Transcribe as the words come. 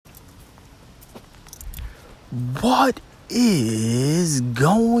What is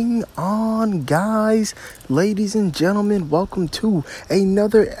going on, guys? Ladies and gentlemen, welcome to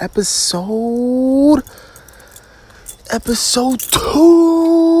another episode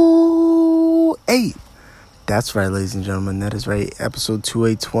 28. That's right, ladies and gentlemen, that is right, episode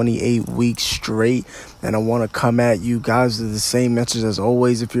 28 weeks straight. And I want to come at you guys with the same message as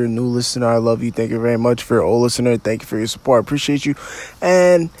always. If you're a new listener, I love you. Thank you very much. For your old listener, thank you for your support. I appreciate you.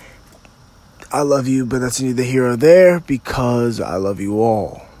 And I love you, but that's neither here or there because I love you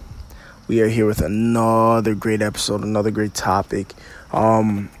all. We are here with another great episode, another great topic.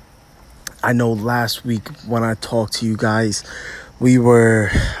 I know last week when I talked to you guys,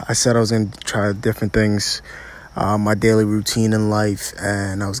 I said I was going to try different things, my daily routine in life,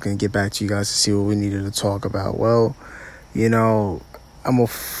 and I was going to get back to you guys to see what we needed to talk about. Well, you know,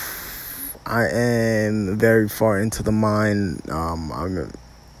 I am very far into the mind.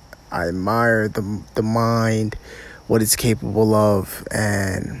 I admire the mind, what it's capable of,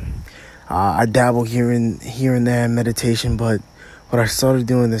 and I dabble here and there in meditation. But what I started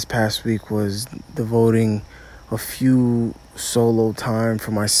doing this past week was devoting a few solo time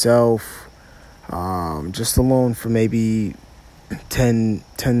for myself, just alone for maybe 10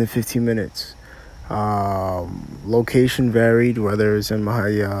 to 15 minutes. Location varied, whether it's in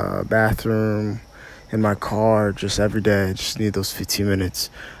my bathroom, in my car, just every day. I just need those 15 minutes.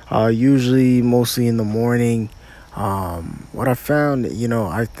 Usually, mostly in the morning. What I found,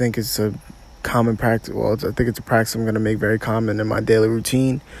 I think it's a common practice. Well, I think it's a practice I'm going to make very common in my daily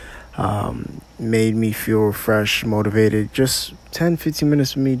routine. Made me feel refreshed, motivated. Just 10, 15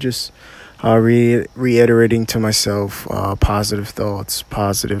 minutes of me just reiterating to myself positive thoughts,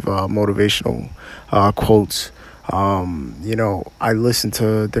 positive motivational quotes. I listen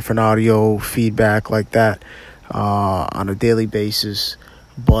to different audio feedback like that on a daily basis.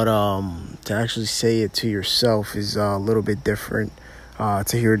 But to actually say it to yourself is a little bit different. To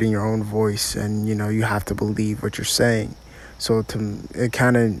hear it in your own voice, and you have to believe what you're saying. So it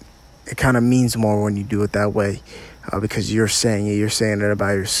kind of means more when you do it that way, because you're saying it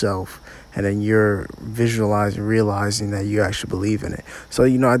about yourself, and then you're realizing that you actually believe in it. So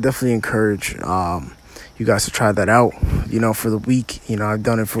I definitely encourage you guys to try that out. For the week. I've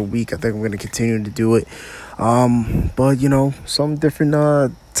done it for a week. I think I'm going to continue to do it. But some different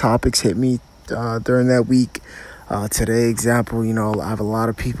topics hit me during that week. Today, example, I have a lot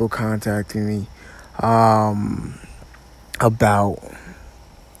of people contacting me about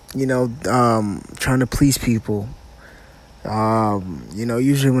trying to please people.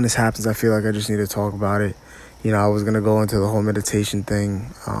 Usually when this happens, I feel like I just need to talk about it. I was gonna go into the whole meditation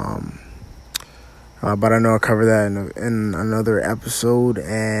thing, but I know I'll cover that in another episode,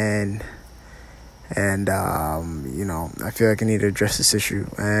 and I feel like I need to address this issue.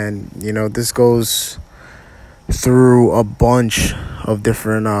 And this goes through a bunch of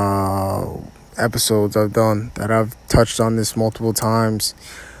different episodes I've done, that I've touched on this multiple times,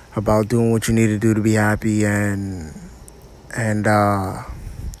 about doing what you need to do to be happy, and not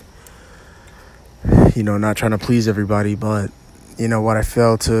trying to please everybody. But what I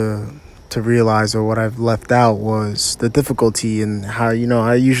failed to realize, or what I've left out, was the difficulty, and how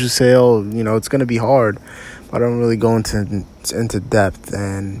I usually say, it's going to be hard, but I don't really go into depth.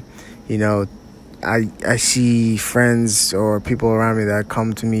 And I see friends or people around me that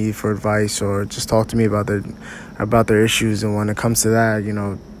come to me for advice, or just talk to me about their issues. And when it comes to that,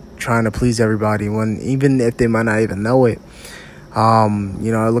 trying to please everybody, when even if they might not even know it, I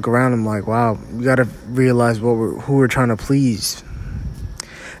look around, I'm like, wow, we got to realize who we're trying to please.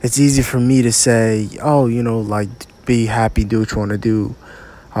 It's easy for me to say, be happy, do what you want to do.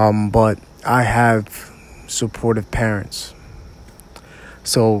 But I have supportive parents.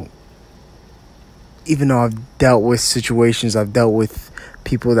 So even though I've dealt with situations, I've dealt with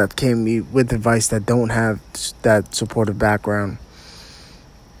people that came to me with advice that don't have that supportive background,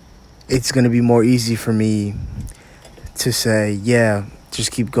 it's going to be more easy for me to say, yeah,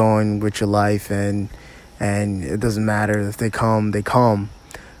 just keep going with your life, and it doesn't matter if they come, they come.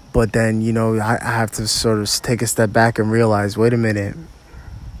 But then, I have to sort of take a step back and realize, wait a minute,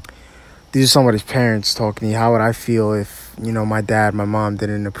 these are somebody's parents talking to me. How would I feel if, my dad, my mom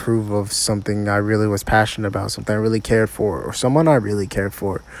didn't approve of something I really was passionate about, something I really cared for, or someone I really cared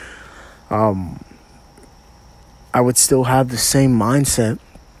for? I would still have the same mindset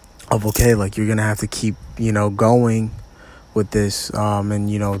of, okay, you're going to have to keep, going with this, and,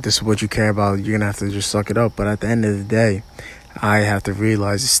 this is what you care about. You're going to have to just suck it up. But at the end of the day, I have to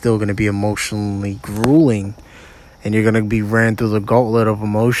realize it's still going to be emotionally grueling, and you're going to be ran through the gauntlet of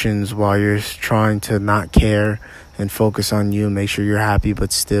emotions while you're trying to not care and focus on you, make sure you're happy,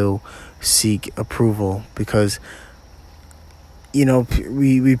 but still seek approval. Because,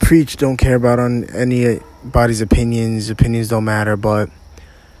 we preach don't care about on anybody's opinions don't matter, but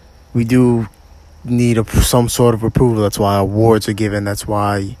we do need some sort of approval. That's why awards are given. That's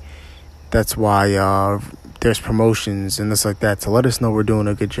why there's promotions and this like that, to let us know we're doing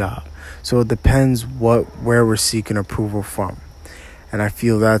a good job. So it depends where we're seeking approval from. And I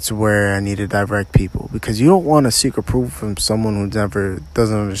feel that's where I need to direct people, because you don't want to seek approval from someone who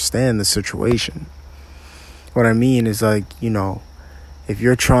doesn't understand the situation. What I mean is, like, if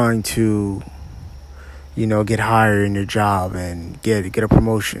you're trying to, get higher in your job and get a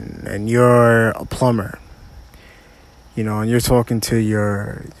promotion, and you're a plumber, and you're talking to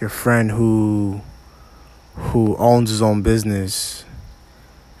your friend who owns his own business,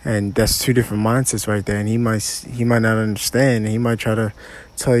 and that's two different mindsets right there. And he might not understand, and he might try to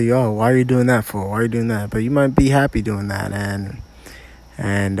tell you, "Oh, why are you doing that for? Why are you doing that?" But you might be happy doing that, and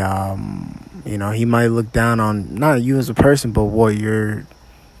he might look down on not you as a person, but what you're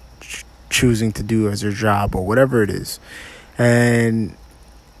choosing to do as your job or whatever it is. And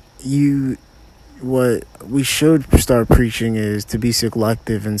what we should start preaching is to be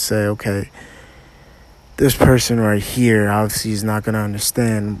selective and say, okay, this person right here obviously is not going to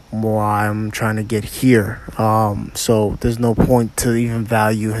understand why I'm trying to get here. So there's no point to even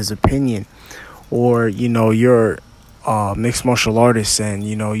value his opinion. Or, you're a mixed martial artist, and,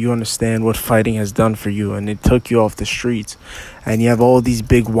 you understand what fighting has done for you, and it took you off the streets. And you have all these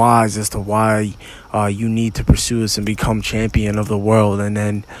big whys as to why you need to pursue this and become champion of the world. And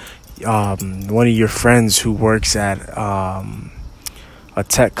then one of your friends who works at a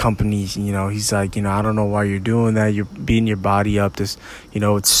tech company, he's like, I don't know why you're doing that. You're beating your body up. This,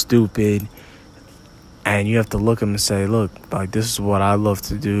 it's stupid. And you have to look at him and say, look, like, this is what I love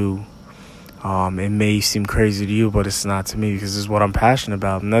to do. It may seem crazy to you, but it's not to me, because this is what I'm passionate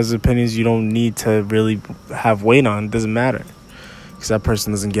about. And those opinions you don't need to really have weight on. It doesn't matter, because that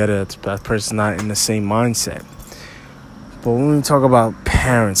person doesn't get it. That person's not in the same mindset. But when we talk about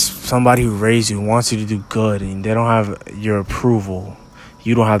parents, somebody who raised you, wants you to do good, and they don't have your approval,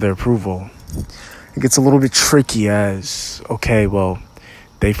 you don't have their approval, it gets a little bit tricky as, okay, well,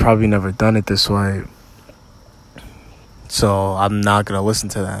 they've probably never done it this way, so I'm not going to listen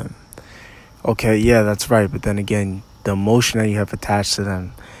to them. Okay, yeah, that's right. But then again, the emotion that you have attached to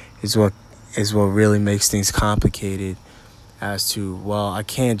them is what really makes things complicated, as to, well, I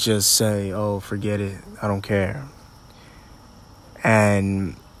can't just say, oh, forget it, I don't care.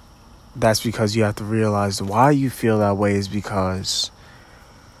 And that's because you have to realize why you feel that way is because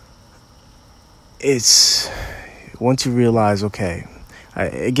once you realize, okay,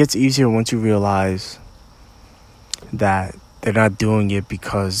 it gets easier once you realize that they're not doing it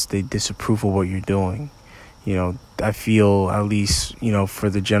because they disapprove of what you're doing. I feel, at least, for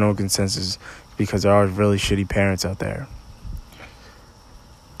the general consensus, because there are really shitty parents out there.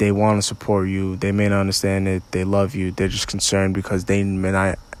 They want to support you. They may not understand it. They love you. They're just concerned because they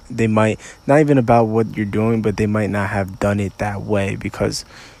might not even about what you're doing, but they might not have done it that way, because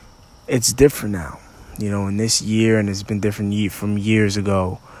it's different now. In this year, and it's been different from years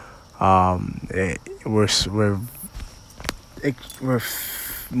ago. We're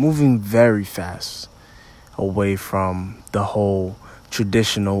moving very fast away from the whole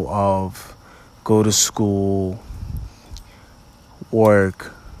traditional of go to school,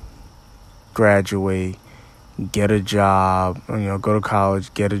 work, graduate, get a job, go to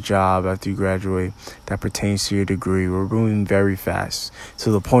college, get a job after you graduate that pertains to your degree. We're moving very fast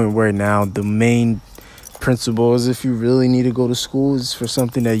to the point where now the main principle is, if you really need to go to school, is for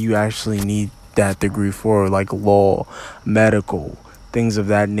something that you actually need that degree for, like law, medical, things of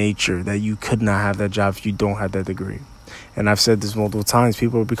that nature, that you could not have that job if you don't have that degree. And I've said this multiple times,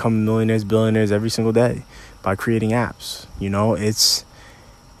 people are becoming millionaires, billionaires every single day by creating apps.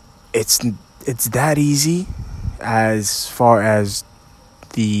 It's that easy as far as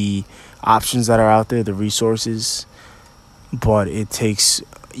the options that are out there, the resources, but it takes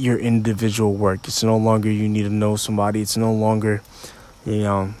your individual work. It's no longer you need to know somebody. It's no longer,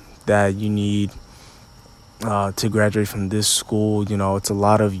 that you need to graduate from this school. It's a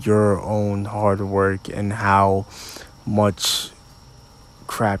lot of your own hard work and how much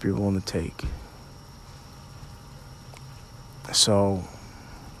crap you're willing to take. So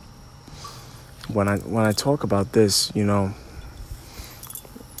when I talk about this, and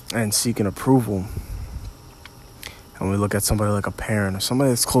seeking approval, and we look at somebody like a parent or somebody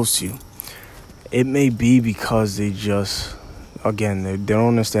that's close to you, it may be because they just, again, they don't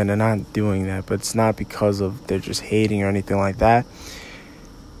understand, they're not doing that, but it's not because of they're just hating or anything like that.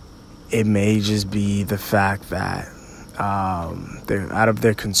 It may just be the fact that they're out of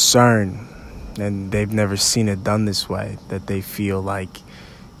their concern, and they've never seen it done this way, that they feel like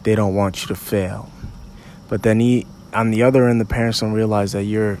they don't want you to fail. But then on the other end, the parents don't realize that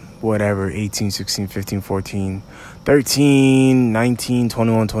you're whatever, 18, 16, 15, 14, 13, 19,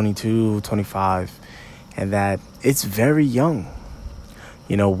 21, 22, 25, and that it's very young.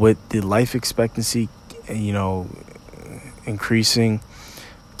 With the life expectancy, increasing,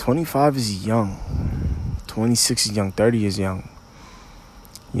 25 is young, 26 is young, 30 is young.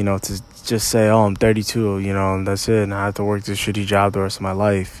 To just say, oh, I'm 32, and that's it, and I have to work this shitty job the rest of my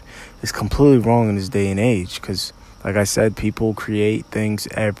life is completely wrong in this day and age, because, like I said, people create things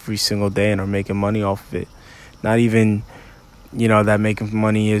every single day and are making money off of it. Not even, that making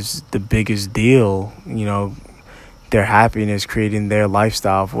money is the biggest deal. Their happiness, creating their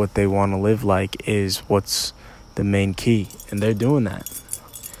lifestyle of what they want to live like is what's the main key, and they're doing that.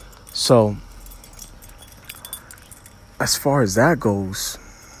 So, as far as that goes,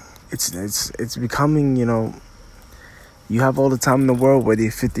 it's becoming, you have all the time in the world. Whether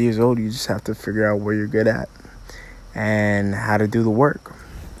you're 50 years old, you just have to figure out where you're good at and how to do the work.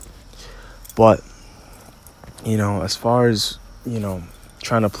 But, as far as,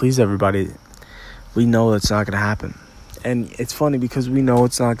 trying to please everybody, we know it's not going to happen. And it's funny because we know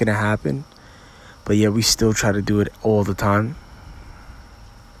it's not going to happen, but yet we still try to do it all the time.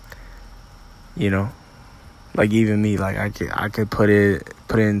 Like even me, like I could put it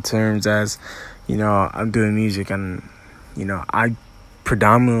in terms as, I'm doing music, and I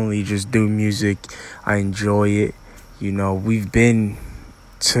predominantly just do music. I enjoy it. We've been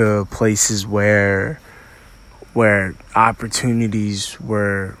to places where opportunities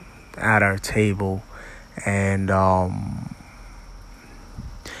were at our table, and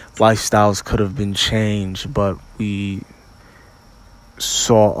lifestyles could have been changed, but we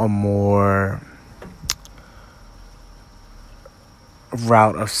saw a more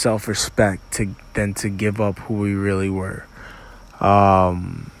route of self-respect than to give up who we really were.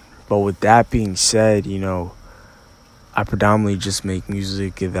 But with that being said, I predominantly just make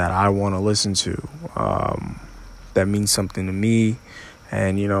music that I want to listen to, that means something to me.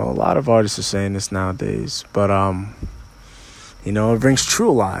 And, a lot of artists are saying this nowadays, but, it rings true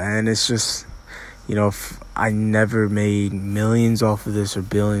a lot. And it's just, if I never made millions off of this or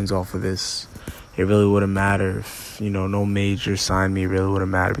billions off of this, it really wouldn't matter. If, no major signed me, it really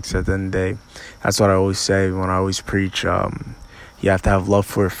wouldn't matter, because at the end of the day, that's what I always say when I always preach. You have to have love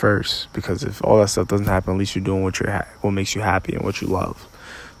for it first, because if all that stuff doesn't happen, at least you're doing what makes you happy and what you love.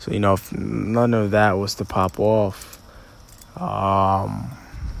 So, if none of that was to pop off,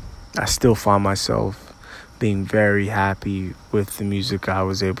 I still find myself being very happy with the music I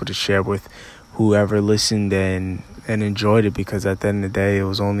was able to share with whoever listened and enjoyed it, because at the end of the day, it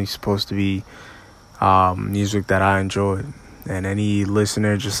was only supposed to be music that I enjoyed. And any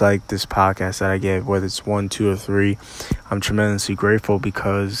listener, just like this podcast that I get, whether it's 1, 2, or 3, I'm tremendously grateful,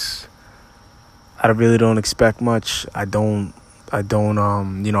 because I really don't expect much. I want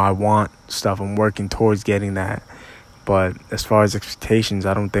stuff. I'm working towards getting that. But as far as expectations,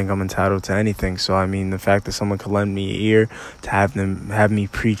 I don't think I'm entitled to anything. So, the fact that someone could lend me an ear to have me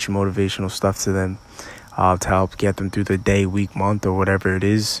preach motivational stuff to them, to help get them through the day, week, month, or whatever it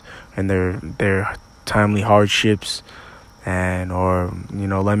is, and their timely hardships, or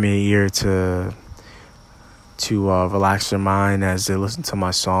lend me an ear to relax their mind as they listen to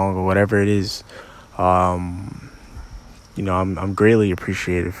my song or whatever it is. I'm greatly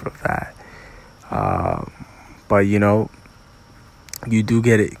appreciated for that. But you do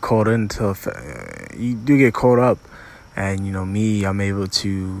get caught up, and me, I'm able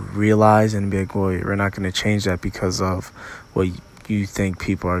to realize and be like, well, we're not going to change that because of what you think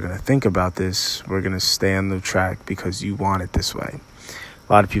people are going to think about this. We're going to stay on the track because you want it this way.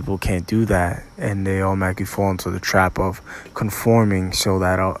 A lot of people can't do that, and they automatically fall into the trap of conforming so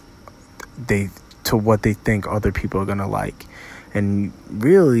that to what they think other people are going to like. And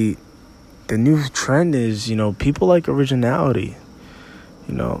really, the new trend is, people like originality.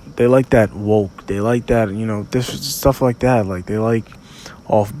 They like that woke. They like that, this stuff like that. Like, they like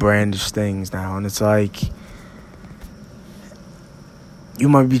off-brandish things now. And it's like, you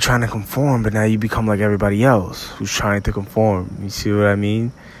might be trying to conform, but now you become like everybody else who's trying to conform. You see what I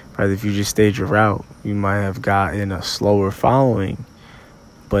mean? Right? If you just stayed your route, you might have gotten a slower following,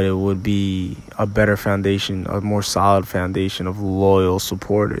 but it would be a better foundation, a more solid foundation of loyal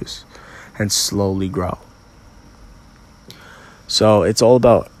supporters, and slowly grow. So it's all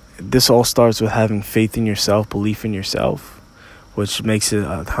about, this all starts with having faith in yourself, belief in yourself, which makes it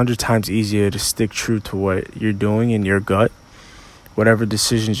 100 times easier to stick true to what you're doing in your gut, whatever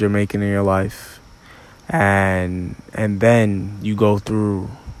decisions you're making in your life. and then you go through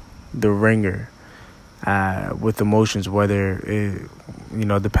the ringer with emotions, whether it,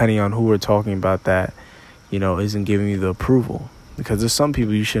 depending on who we're talking about, that isn't giving you the approval, because there's some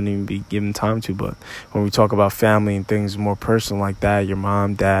people you shouldn't even be giving time to. But when we talk about family and things more personal like that, your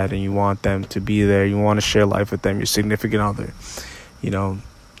mom, dad, and you want them to be there, you want to share life with them, your significant other,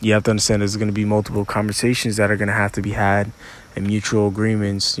 you have to understand there's going to be multiple conversations that are going to have to be had, and mutual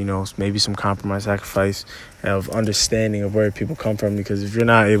agreements, maybe some compromise, sacrifice of understanding of where people come from. Because if you're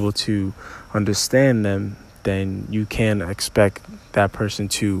not able to understand them, then you can't expect that person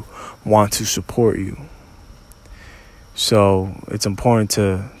to want to support you. So it's important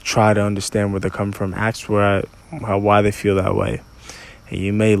to try to understand where they're coming from. Ask why they feel that way, and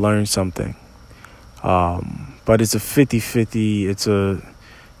you may learn something. But it's a 50-50.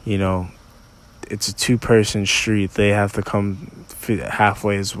 It's a two-person street. They have to come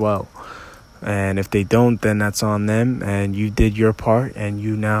halfway as well. And if they don't, then that's on them. And you did your part, and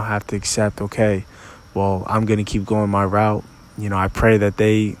you now have to accept, okay, well, I'm going to keep going my route. I pray that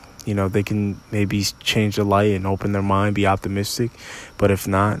they can maybe change the light and open their mind, be optimistic. But if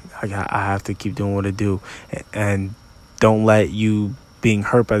not, I have to keep doing what I do. And don't let you being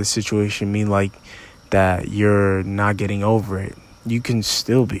hurt by the situation mean like that you're not getting over it. You can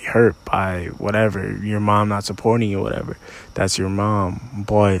still be hurt by whatever, your mom not supporting you, whatever. That's your mom.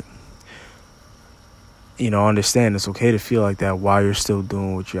 But, understand it's okay to feel like that while you're still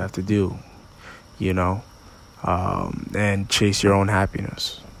doing what you have to do, and chase your own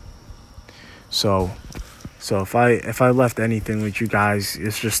happiness. So if I left anything with you guys,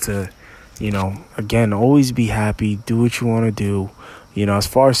 it's just to, again, always be happy, do what you want to do. As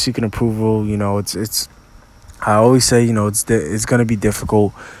far as seeking approval, it's I always say, it's going to be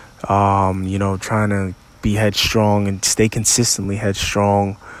difficult, trying to be headstrong and stay consistently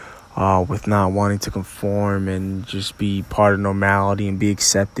headstrong, with not wanting to conform and just be part of normality and be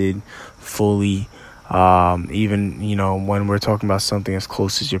accepted fully. Even, when we're talking about something as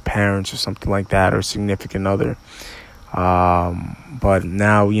close as your parents or something like that, or significant other. But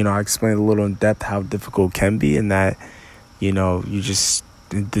now, I explained a little in depth how difficult it can be, and that, you just,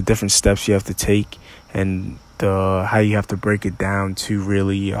 the different steps you have to take, and how you have to break it down to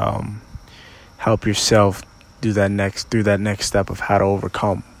really help yourself through that next step of how to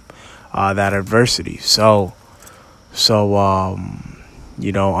overcome that adversity. So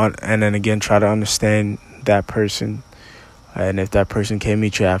and then again, try to understand that person, and if that person can't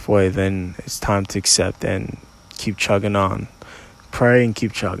meet you halfway, then it's time to accept and keep chugging on. Pray and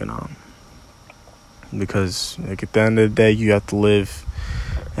keep chugging on, because at the end of the day, you have to live,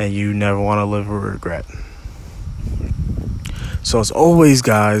 and you never want to live with regret. So as always,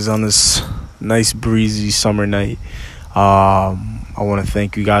 guys, on this nice breezy summer night, I want to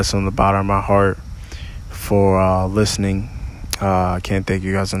thank you guys from the bottom of my heart for listening. I can't thank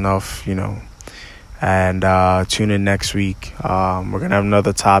you guys enough, and tune in next week. We're going to have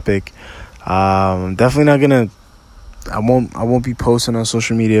another topic. Definitely not going to, I won't be posting on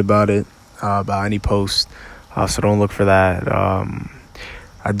social media about it, about any post, so don't look for that.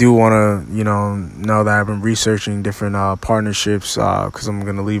 I do want to, know that I've been researching different partnerships, because I'm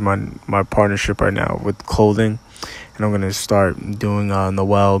going to leave my partnership right now with clothing, and I'm going to start doing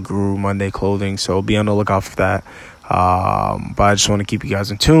Noel Guru Monday clothing, so be on the lookout for that. But I just want to keep you guys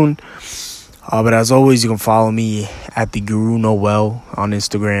in tune. But as always, you can follow me at the Guru Noel on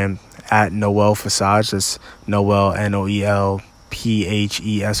Instagram, at Noel Phesoj. That's Noel, NOELPHESOJ,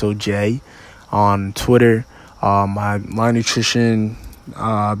 on Twitter. My Line Nutrition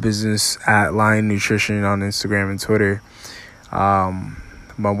business at Line Nutrition on Instagram and Twitter. My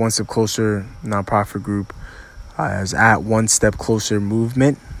One Step Closer nonprofit group is at One Step Closer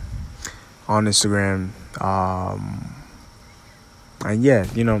Movement on Instagram. And yeah,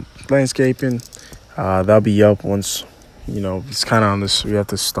 landscaping, that'll be up once, it's kind of on this, we have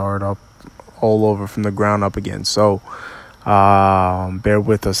to start up all over from the ground up again. So, bear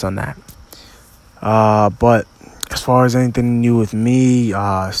with us on that. But as far as anything new with me,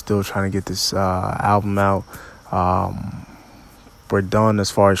 still trying to get this, album out. We're done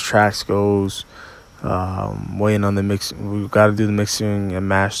as far as tracks goes. Waiting on the mix. We've got to do the mixing and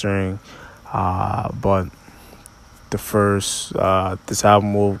mastering. But the first, this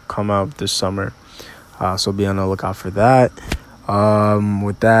album will come out this summer. So be on the lookout for that.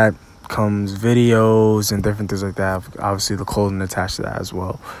 With that comes videos and different things like that. Obviously the clothing attached to that as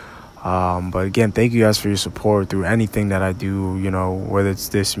well. But again, thank you guys for your support through anything that I do, whether it's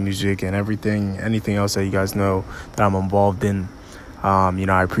this music and anything else that you guys know that I'm involved in.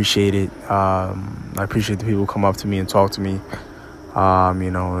 I appreciate it. I appreciate the people who come up to me and talk to me.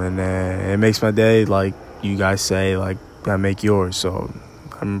 And it makes my day, like you guys say, like I make yours. So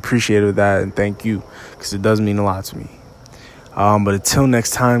I'm appreciative of that, and thank you, because it does mean a lot to me. But until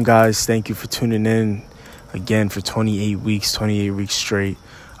next time, guys, thank you for tuning in again for 28 weeks straight,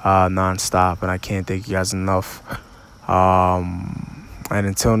 nonstop, and I can't thank you guys enough. And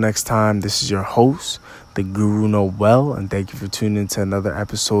until next time, this is your host, the Guru Noel, and thank you for tuning in to another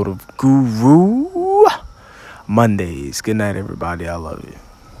episode of Guru Mondays. Good night, everybody. I love you.